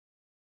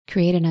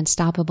Create an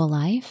Unstoppable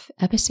Life,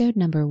 episode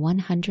number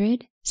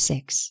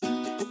 106.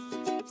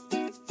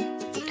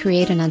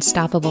 Create an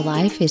Unstoppable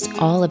Life is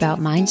all about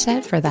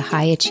mindset for the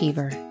high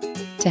achiever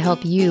to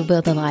help you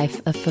build a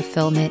life of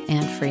fulfillment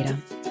and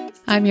freedom.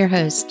 I'm your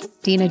host,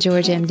 Dina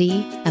George,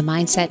 MD, a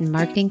mindset and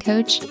marketing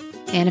coach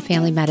and a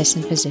family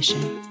medicine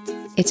physician.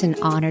 It's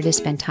an honor to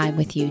spend time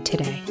with you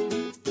today.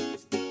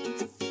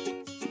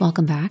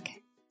 Welcome back.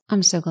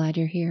 I'm so glad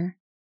you're here.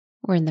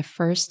 We're in the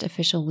first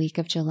official week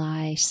of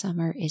July.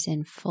 Summer is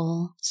in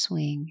full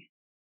swing.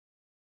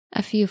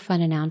 A few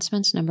fun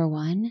announcements. Number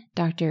one,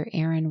 Dr.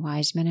 Aaron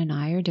Wiseman and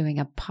I are doing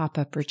a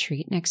pop-up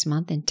retreat next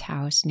month in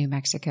Taos, New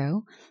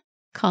Mexico,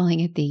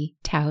 calling it the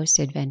Taos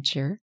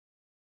Adventure.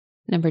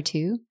 Number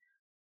two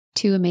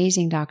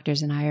amazing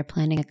doctors and I are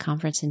planning a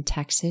conference in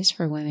Texas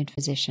for women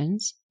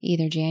physicians,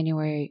 either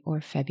January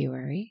or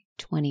February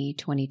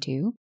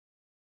 2022.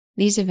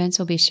 These events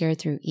will be shared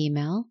through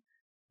email.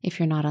 If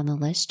you're not on the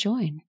list,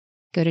 join.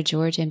 Go to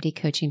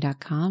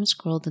georgemdcoaching.com,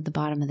 scroll to the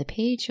bottom of the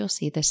page, you'll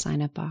see the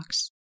sign-up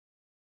box.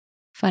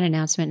 Fun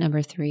announcement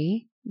number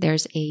 3,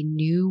 there's a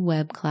new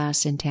web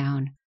class in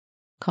town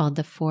called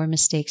The 4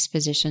 Mistakes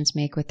Physicians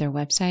Make with Their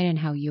Website and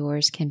How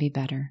Yours Can Be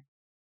Better.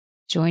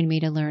 Join me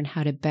to learn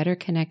how to better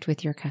connect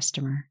with your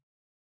customer.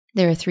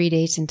 There are 3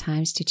 dates and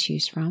times to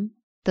choose from.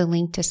 The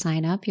link to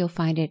sign up, you'll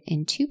find it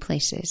in 2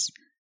 places,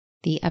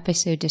 the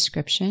episode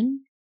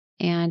description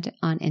and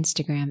on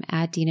Instagram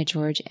at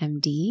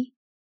DinaGeorgeMD.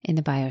 In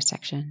the bio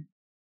section.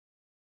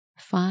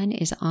 Fun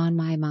is on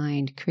my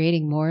mind,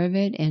 creating more of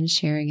it and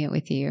sharing it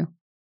with you.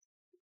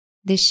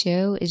 This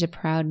show is a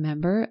proud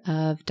member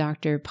of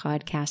Dr.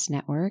 Podcast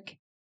Network,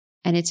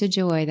 and it's a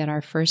joy that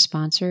our first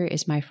sponsor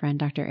is my friend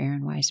Dr.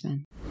 Aaron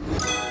Wiseman.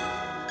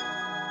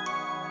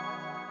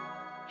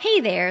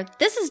 Hey there,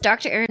 this is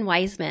Dr. Aaron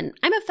Wiseman.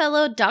 I'm a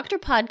fellow Dr.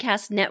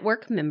 Podcast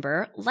Network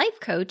member, life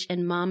coach,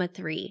 and mama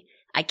 3.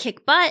 I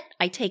kick butt,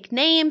 I take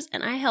names,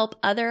 and I help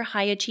other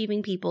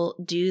high-achieving people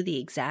do the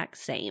exact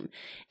same.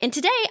 And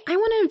today, I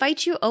want to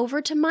invite you over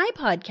to my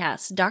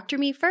podcast, Dr.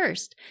 Me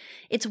First.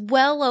 It's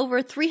well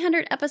over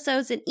 300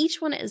 episodes, and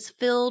each one is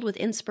filled with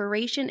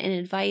inspiration and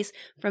advice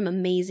from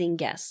amazing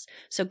guests.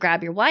 So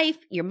grab your wife,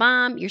 your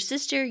mom, your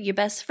sister, your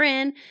best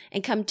friend,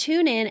 and come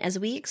tune in as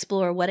we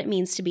explore what it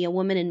means to be a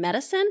woman in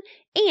medicine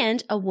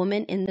and a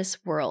woman in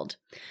this world.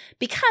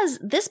 Because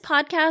this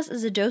podcast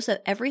is a dose of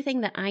everything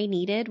that I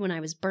needed when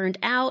I was burned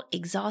out,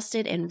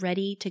 exhausted, and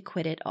ready to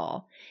quit it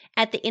all.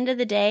 At the end of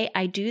the day,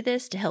 I do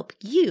this to help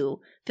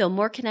you feel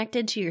more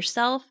connected to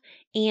yourself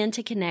and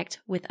to connect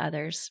with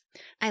others.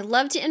 I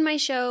love to end my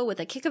show with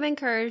a kick of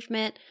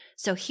encouragement,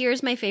 so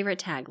here's my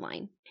favorite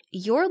tagline.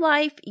 Your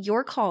life,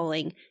 your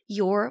calling,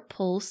 your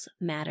pulse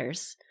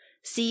matters.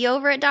 See you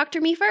over at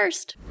Dr. Me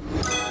First.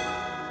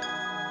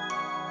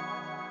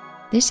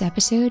 This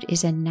episode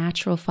is a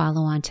natural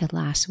follow-on to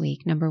last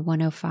week, number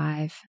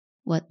 105,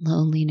 What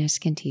Loneliness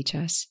Can Teach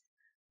Us.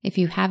 If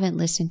you haven't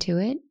listened to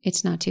it,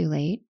 it's not too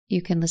late.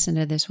 You can listen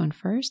to this one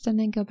first and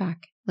then go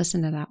back,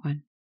 listen to that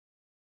one.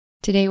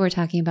 Today we're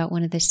talking about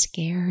one of the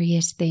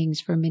scariest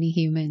things for many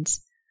humans.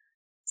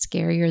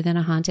 Scarier than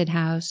a haunted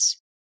house,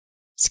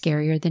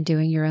 scarier than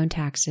doing your own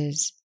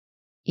taxes,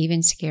 even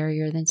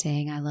scarier than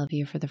saying I love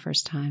you for the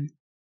first time.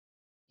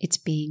 It's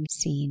being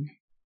seen,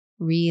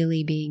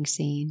 really being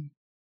seen.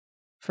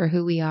 For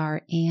who we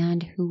are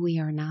and who we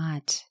are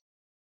not.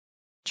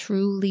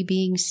 Truly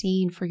being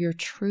seen for your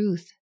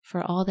truth,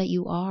 for all that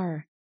you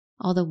are,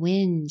 all the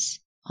wins,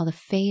 all the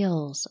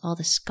fails, all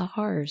the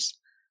scars,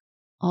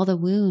 all the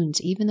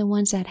wounds, even the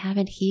ones that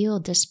haven't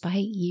healed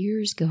despite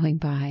years going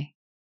by.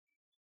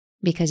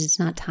 Because it's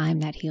not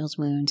time that heals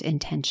wounds,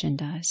 intention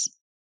does.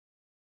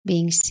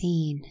 Being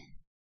seen.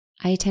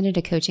 I attended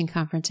a coaching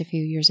conference a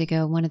few years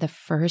ago. One of the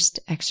first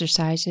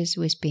exercises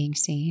was being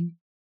seen.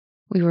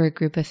 We were a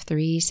group of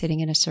 3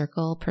 sitting in a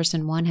circle.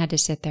 Person 1 had to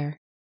sit there.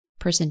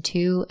 Person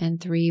 2 and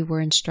 3 were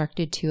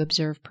instructed to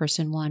observe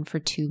person 1 for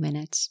 2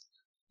 minutes.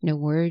 No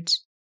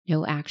words,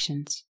 no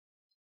actions.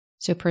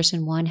 So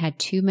person 1 had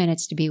 2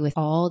 minutes to be with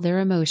all their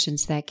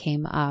emotions that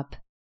came up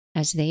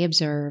as they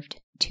observed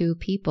 2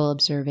 people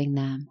observing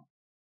them.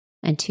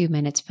 And 2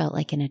 minutes felt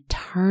like an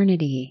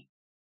eternity.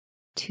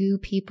 2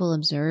 people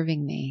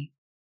observing me.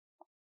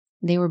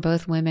 They were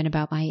both women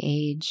about my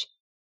age,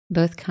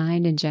 both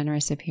kind and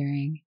generous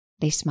appearing.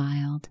 They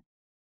smiled.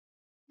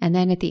 And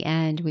then at the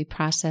end, we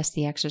processed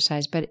the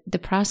exercise, but the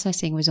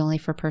processing was only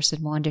for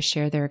person 1 to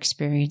share their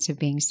experience of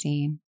being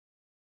seen.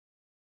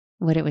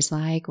 What it was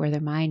like, where their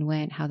mind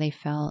went, how they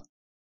felt.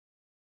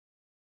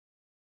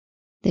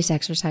 This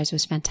exercise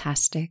was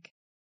fantastic.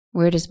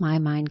 Where does my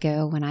mind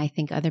go when I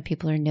think other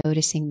people are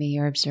noticing me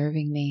or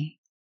observing me?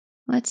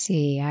 Let's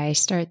see, I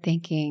start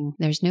thinking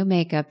there's no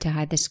makeup to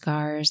hide the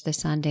scars, the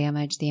sun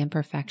damage, the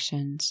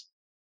imperfections.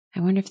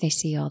 I wonder if they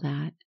see all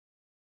that.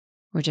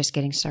 We're just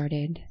getting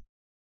started.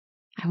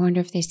 I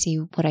wonder if they see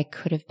what I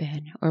could have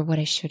been or what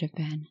I should have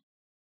been.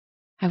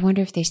 I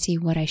wonder if they see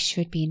what I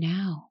should be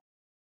now.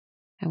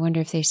 I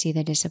wonder if they see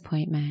the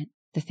disappointment,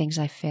 the things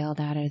I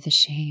failed at, or the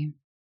shame.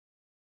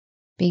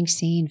 Being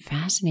seen,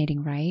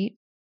 fascinating, right?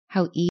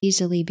 how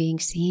easily being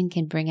seen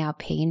can bring out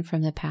pain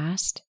from the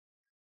past.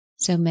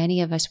 So many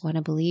of us want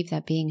to believe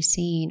that being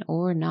seen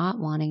or not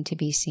wanting to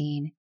be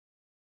seen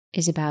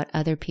is about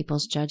other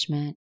people's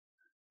judgment.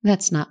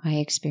 That's not my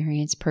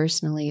experience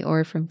personally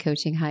or from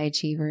coaching high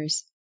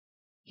achievers.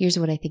 Here's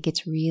what I think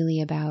it's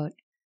really about.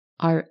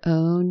 Our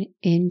own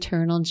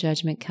internal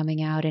judgment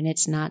coming out, and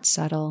it's not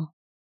subtle.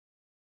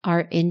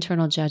 Our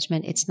internal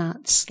judgment, it's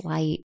not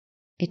slight.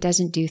 It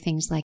doesn't do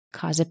things like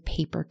cause a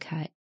paper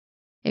cut.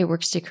 It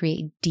works to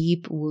create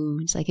deep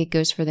wounds, like it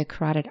goes for the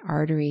carotid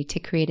artery to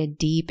create a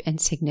deep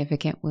and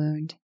significant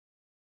wound.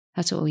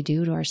 That's what we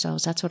do to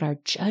ourselves. That's what our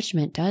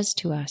judgment does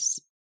to us.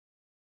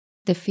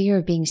 The fear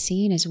of being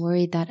seen is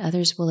worried that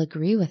others will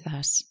agree with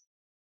us.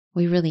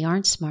 We really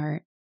aren't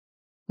smart.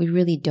 We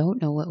really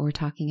don't know what we're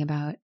talking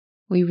about.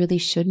 We really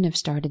shouldn't have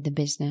started the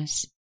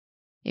business.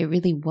 It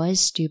really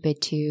was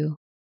stupid to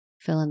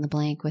fill in the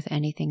blank with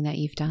anything that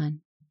you've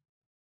done.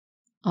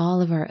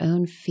 All of our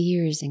own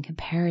fears and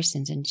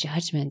comparisons and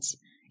judgments,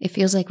 it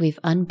feels like we've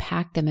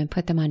unpacked them and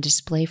put them on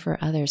display for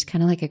others,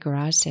 kind of like a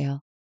garage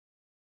sale.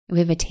 We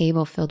have a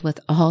table filled with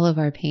all of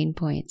our pain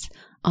points,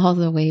 all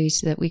the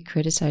ways that we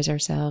criticize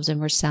ourselves, and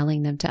we're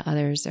selling them to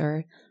others,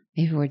 or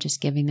maybe we're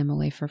just giving them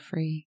away for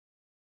free.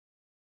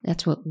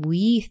 That's what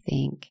we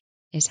think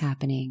is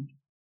happening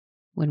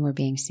when we're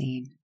being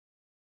seen.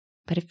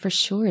 But for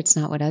sure, it's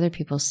not what other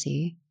people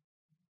see.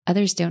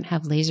 Others don't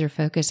have laser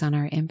focus on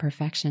our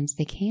imperfections.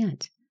 They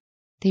can't.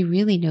 They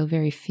really know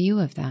very few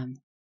of them.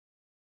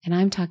 And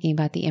I'm talking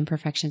about the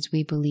imperfections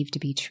we believe to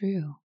be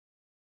true.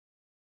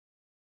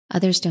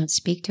 Others don't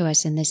speak to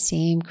us in the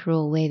same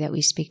cruel way that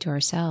we speak to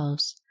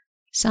ourselves.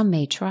 Some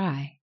may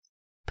try,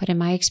 but in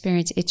my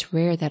experience, it's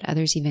rare that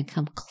others even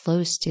come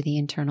close to the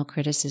internal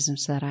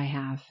criticisms that I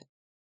have.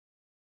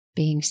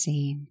 Being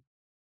seen.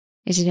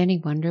 Is it any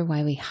wonder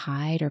why we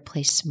hide or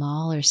play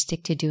small or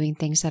stick to doing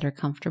things that are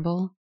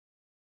comfortable?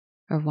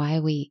 Or why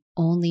we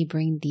only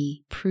bring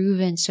the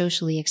proven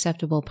socially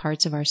acceptable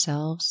parts of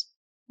ourselves?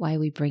 Why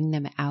we bring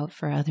them out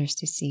for others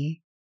to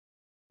see?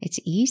 It's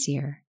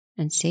easier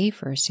and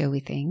safer, so we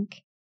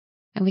think.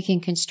 And we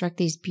can construct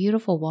these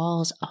beautiful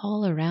walls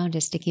all around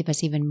us to keep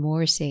us even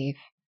more safe,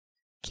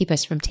 keep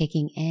us from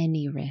taking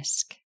any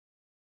risk.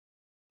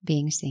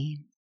 Being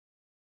seen.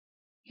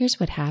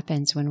 Here's what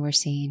happens when we're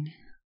seen.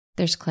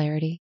 There's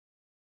clarity.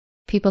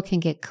 People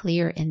can get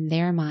clear in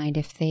their mind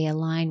if they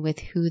align with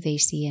who they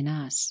see in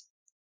us.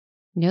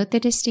 Note the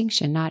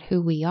distinction, not who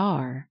we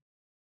are,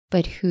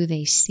 but who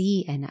they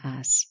see in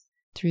us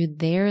through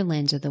their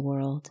lens of the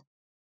world,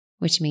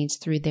 which means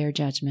through their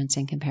judgments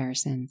and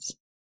comparisons.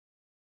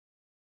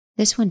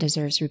 This one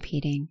deserves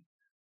repeating.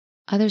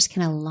 Others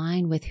can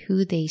align with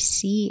who they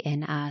see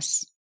in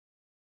us.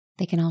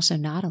 They can also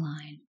not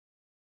align.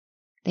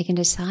 They can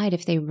decide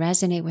if they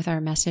resonate with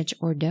our message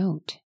or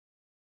don't.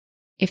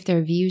 If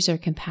their views are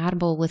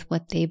compatible with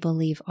what they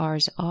believe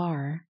ours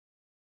are,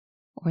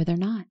 or they're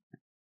not.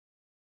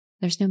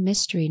 There's no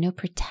mystery, no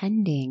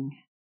pretending.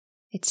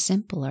 It's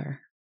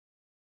simpler.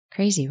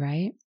 Crazy,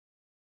 right?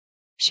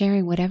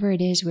 Sharing whatever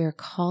it is we are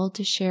called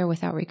to share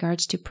without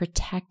regards to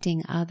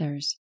protecting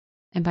others.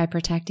 And by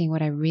protecting,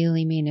 what I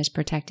really mean is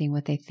protecting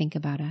what they think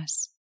about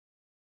us.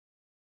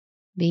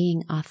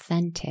 Being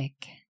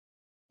authentic.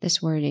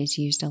 This word is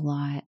used a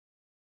lot.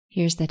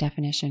 Here's the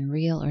definition: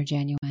 real or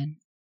genuine.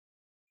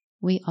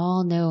 We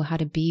all know how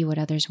to be what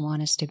others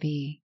want us to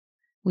be.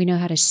 We know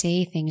how to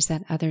say things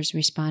that others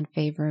respond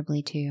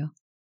favorably to.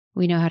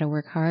 We know how to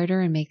work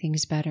harder and make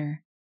things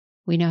better.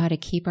 We know how to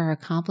keep our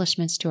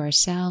accomplishments to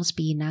ourselves,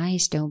 be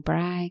nice, don't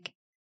brag.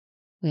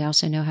 We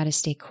also know how to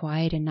stay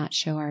quiet and not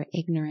show our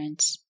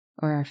ignorance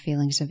or our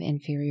feelings of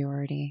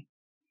inferiority.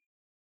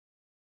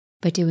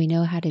 But do we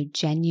know how to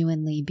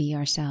genuinely be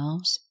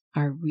ourselves,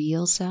 our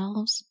real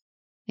selves,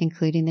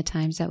 including the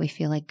times that we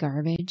feel like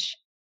garbage?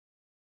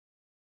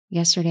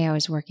 Yesterday I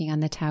was working on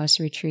the Taos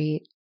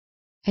retreat.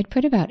 I'd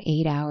put about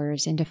 8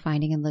 hours into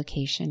finding a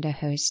location to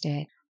host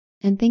it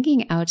and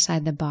thinking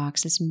outside the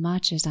box as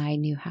much as I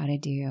knew how to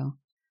do,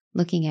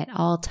 looking at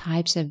all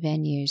types of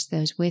venues,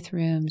 those with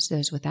rooms,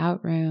 those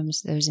without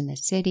rooms, those in the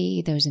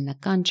city, those in the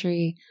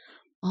country,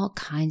 all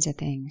kinds of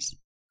things.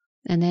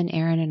 And then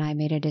Aaron and I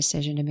made a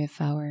decision to move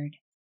forward.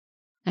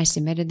 I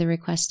submitted the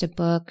request to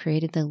book,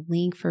 created the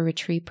link for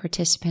retreat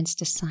participants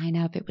to sign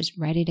up. It was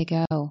ready to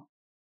go.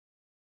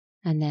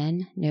 And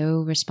then no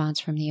response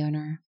from the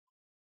owner.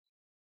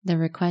 The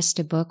request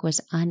to book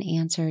was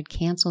unanswered,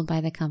 canceled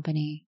by the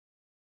company.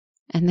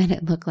 And then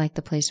it looked like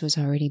the place was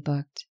already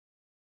booked.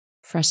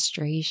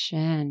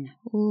 Frustration.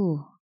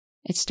 Ooh.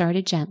 It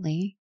started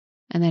gently,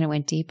 and then it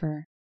went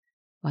deeper.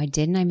 Why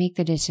didn't I make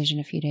the decision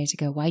a few days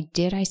ago? Why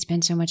did I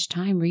spend so much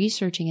time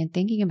researching and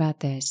thinking about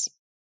this?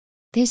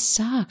 This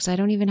sucks. I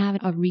don't even have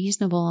a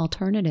reasonable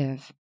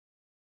alternative.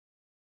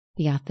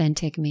 The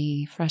authentic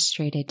me,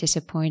 frustrated,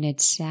 disappointed,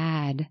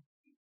 sad.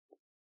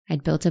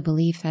 I'd built a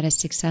belief that a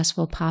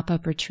successful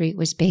pop-up retreat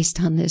was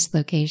based on this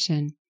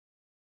location.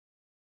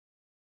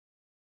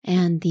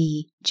 And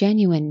the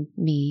genuine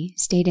me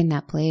stayed in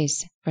that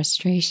place,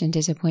 frustration,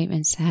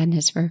 disappointment,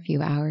 sadness for a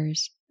few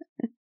hours.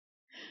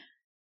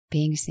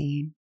 being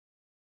seen.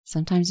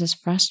 Sometimes as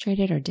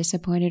frustrated or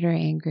disappointed or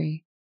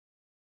angry.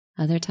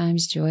 Other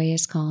times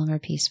joyous, calm, or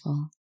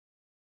peaceful.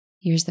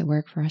 Here's the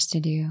work for us to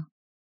do.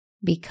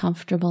 Be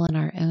comfortable in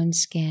our own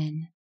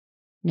skin,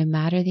 no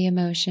matter the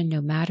emotion,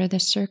 no matter the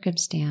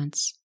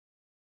circumstance,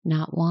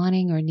 not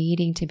wanting or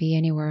needing to be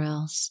anywhere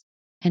else,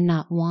 and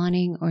not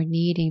wanting or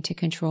needing to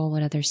control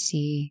what others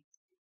see,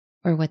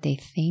 or what they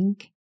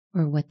think,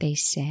 or what they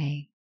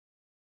say.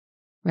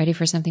 Ready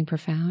for something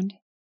profound?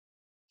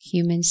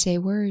 Humans say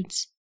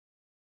words.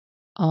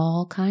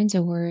 All kinds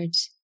of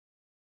words.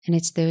 And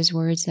it's those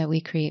words that we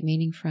create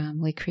meaning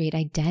from, we create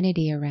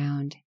identity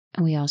around,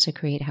 and we also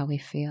create how we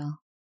feel.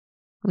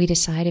 We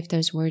decide if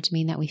those words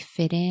mean that we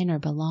fit in or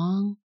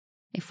belong,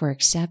 if we're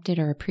accepted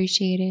or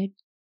appreciated.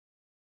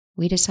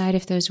 We decide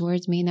if those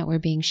words mean that we're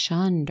being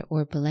shunned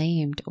or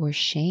blamed or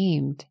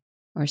shamed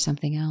or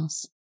something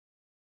else.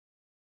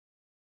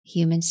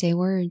 Humans say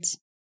words.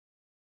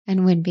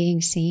 And when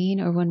being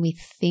seen, or when we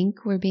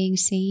think we're being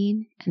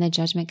seen and the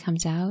judgment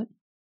comes out,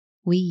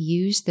 we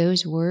use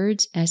those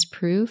words as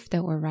proof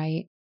that we're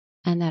right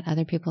and that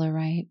other people are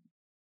right.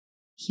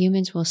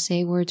 Humans will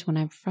say words when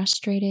I'm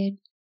frustrated.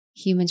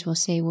 Humans will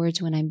say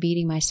words when I'm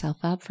beating myself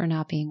up for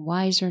not being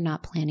wiser,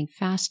 not planning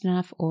fast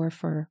enough, or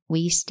for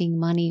wasting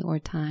money or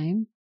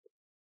time.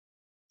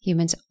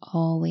 Humans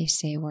always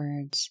say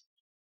words.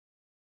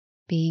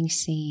 Being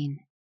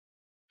seen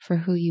for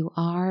who you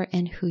are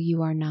and who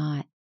you are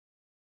not.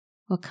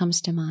 What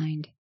comes to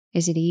mind?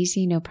 Is it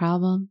easy? No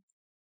problem?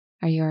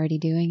 Are you already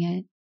doing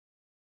it?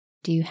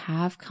 Do you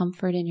have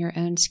comfort in your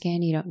own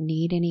skin? You don't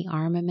need any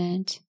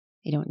armament.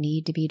 You don't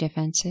need to be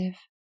defensive.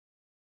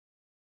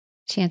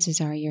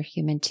 Chances are you're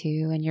human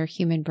too, and your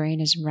human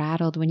brain is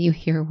rattled when you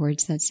hear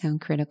words that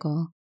sound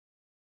critical.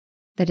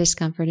 The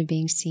discomfort of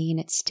being seen,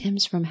 it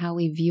stems from how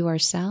we view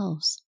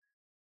ourselves,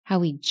 how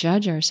we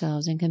judge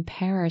ourselves and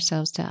compare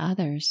ourselves to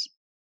others.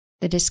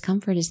 The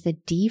discomfort is the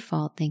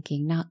default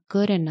thinking, not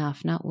good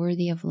enough, not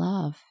worthy of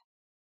love.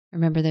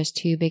 Remember those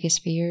two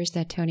biggest fears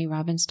that Tony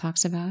Robbins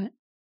talks about?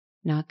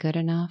 Not good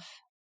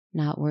enough,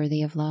 not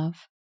worthy of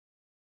love.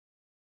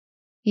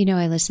 You know,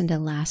 I listened to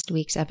last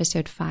week's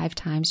episode 5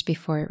 times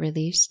before it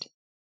released,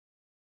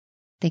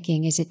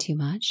 thinking, is it too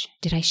much?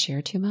 Did I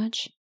share too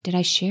much? Did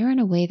I share in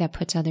a way that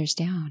puts others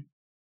down?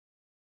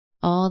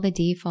 All the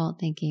default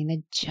thinking,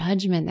 the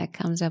judgment that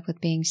comes up with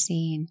being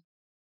seen.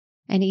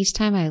 And each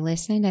time I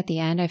listened, at the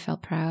end, I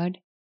felt proud.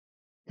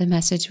 The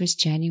message was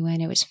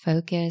genuine. It was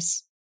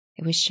focused.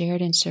 It was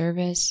shared in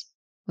service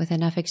with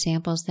enough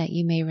examples that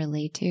you may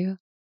relate to.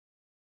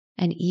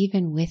 And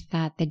even with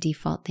that, the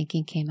default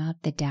thinking came up,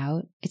 the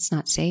doubt. It's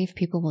not safe.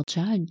 People will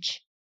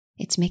judge.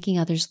 It's making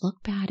others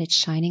look bad. It's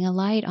shining a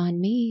light on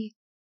me.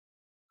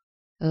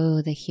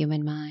 Oh, the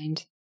human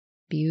mind.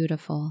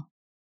 Beautiful.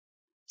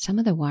 Some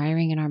of the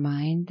wiring in our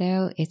mind,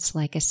 though, it's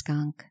like a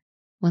skunk.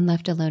 When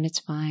left alone, it's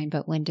fine,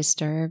 but when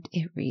disturbed,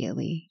 it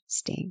really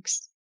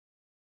stinks.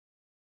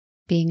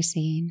 Being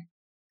seen.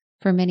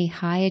 For many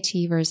high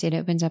achievers, it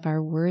opens up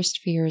our worst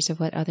fears of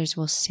what others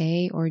will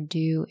say or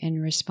do in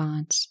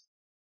response.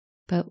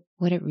 But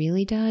what it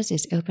really does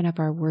is open up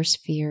our worst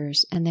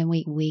fears, and then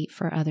we wait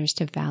for others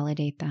to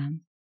validate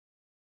them.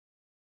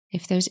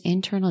 If those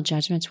internal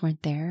judgments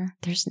weren't there,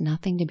 there's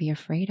nothing to be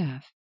afraid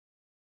of.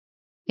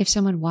 If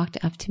someone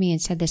walked up to me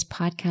and said this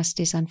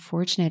podcast is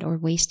unfortunate or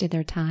wasted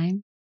their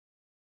time,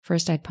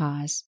 first I'd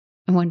pause,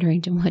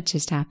 wondering what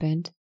just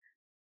happened.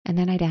 And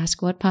then I'd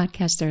ask what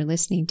podcast they're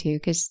listening to,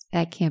 because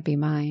that can't be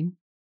mine.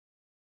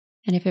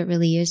 And if it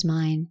really is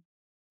mine,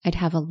 I'd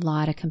have a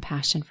lot of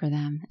compassion for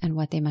them and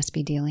what they must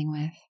be dealing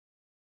with.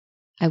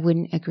 I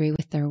wouldn't agree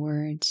with their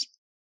words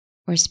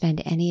or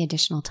spend any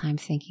additional time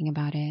thinking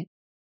about it.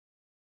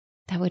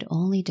 That would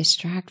only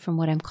distract from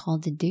what I'm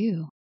called to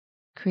do.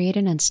 Create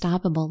an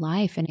unstoppable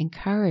life and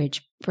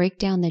encourage, break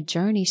down the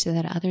journey so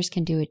that others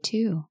can do it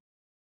too.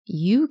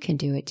 You can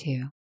do it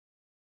too.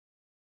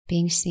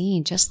 Being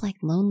seen, just like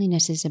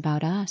loneliness is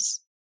about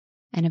us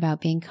and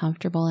about being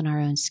comfortable in our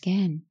own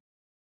skin,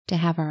 to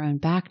have our own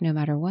back no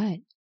matter what,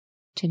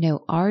 to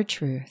know our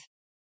truth,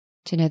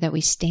 to know that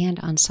we stand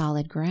on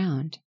solid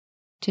ground,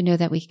 to know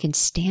that we can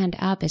stand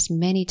up as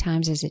many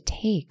times as it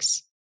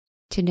takes,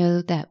 to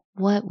know that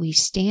what we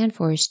stand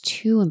for is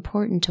too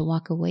important to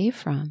walk away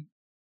from.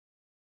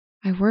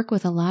 I work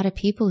with a lot of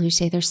people who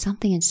say there's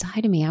something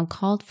inside of me, I'm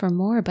called for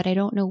more, but I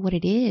don't know what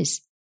it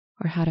is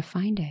or how to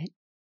find it.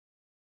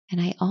 And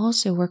I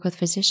also work with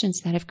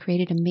physicians that have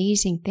created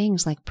amazing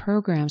things like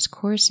programs,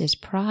 courses,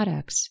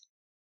 products,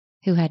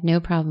 who had no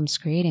problems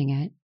creating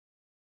it.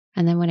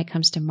 And then when it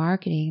comes to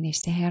marketing, they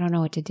say, hey, I don't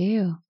know what to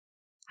do.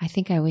 I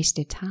think I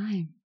wasted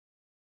time.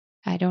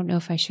 I don't know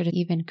if I should have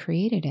even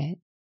created it.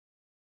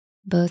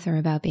 Both are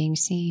about being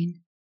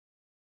seen,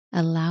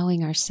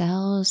 allowing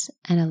ourselves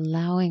and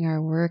allowing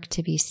our work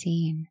to be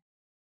seen,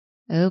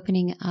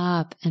 opening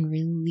up and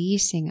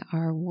releasing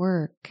our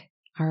work,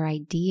 our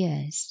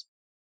ideas,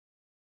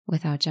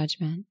 without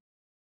judgment,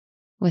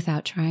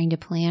 without trying to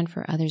plan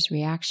for others'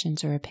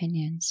 reactions or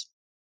opinions.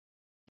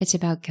 It's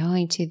about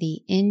going to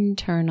the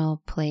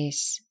internal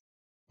place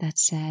that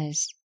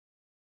says,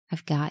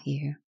 I've got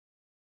you.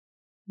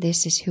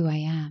 This is who I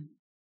am.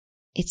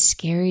 It's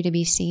scary to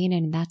be seen,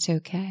 and that's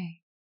okay.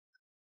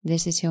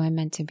 This is who I'm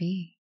meant to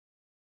be.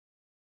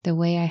 The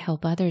way I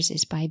help others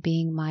is by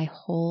being my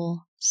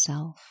whole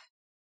self.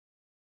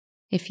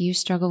 If you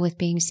struggle with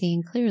being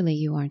seen clearly,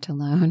 you aren't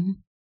alone.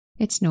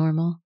 It's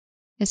normal,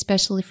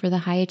 especially for the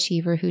high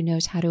achiever who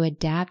knows how to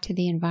adapt to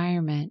the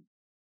environment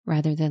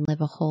rather than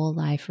live a whole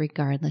life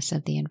regardless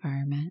of the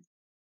environment.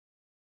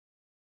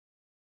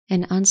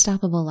 An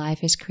unstoppable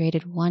life is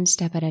created one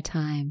step at a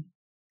time,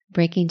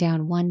 breaking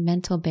down one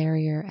mental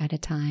barrier at a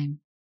time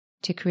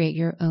to create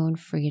your own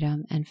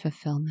freedom and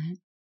fulfillment.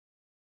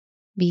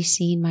 Be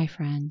seen, my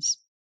friends,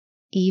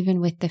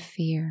 even with the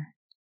fear.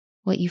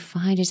 What you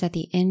find is that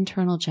the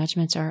internal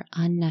judgments are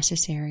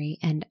unnecessary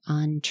and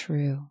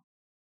untrue,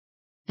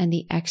 and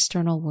the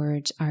external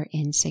words are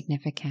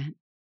insignificant,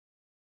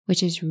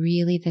 which is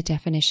really the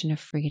definition of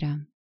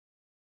freedom.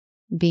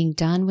 Being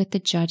done with the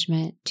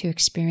judgment to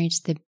experience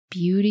the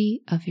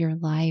beauty of your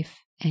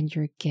life and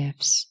your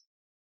gifts.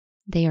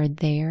 They are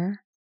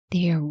there.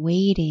 They are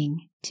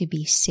waiting to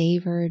be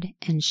savored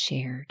and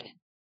shared.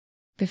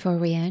 Before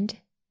we end,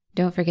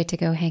 don't forget to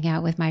go hang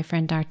out with my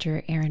friend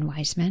Dr. Erin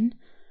Wiseman.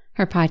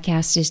 Her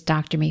podcast is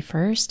Dr. Me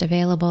First,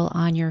 available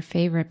on your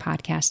favorite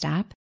podcast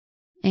app.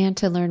 And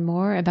to learn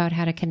more about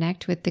how to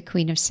connect with the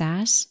Queen of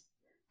Sass,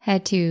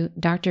 head to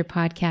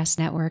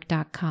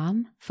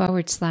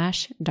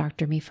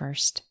drpodcastnetwork.com/Dr. Me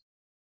First.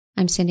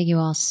 I'm sending you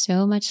all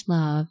so much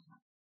love,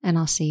 and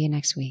I'll see you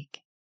next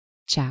week.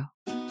 Ciao.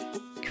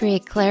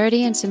 Create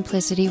clarity and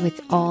simplicity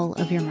with all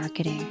of your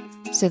marketing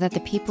so that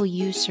the people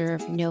you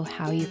serve know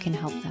how you can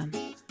help them.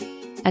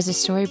 As a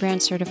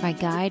StoryBrand certified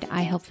guide,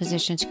 I help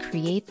physicians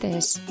create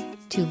this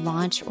to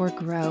launch or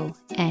grow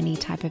any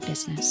type of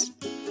business.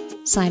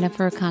 Sign up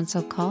for a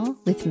consult call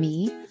with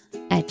me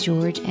at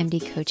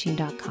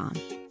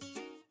georgemdcoaching.com.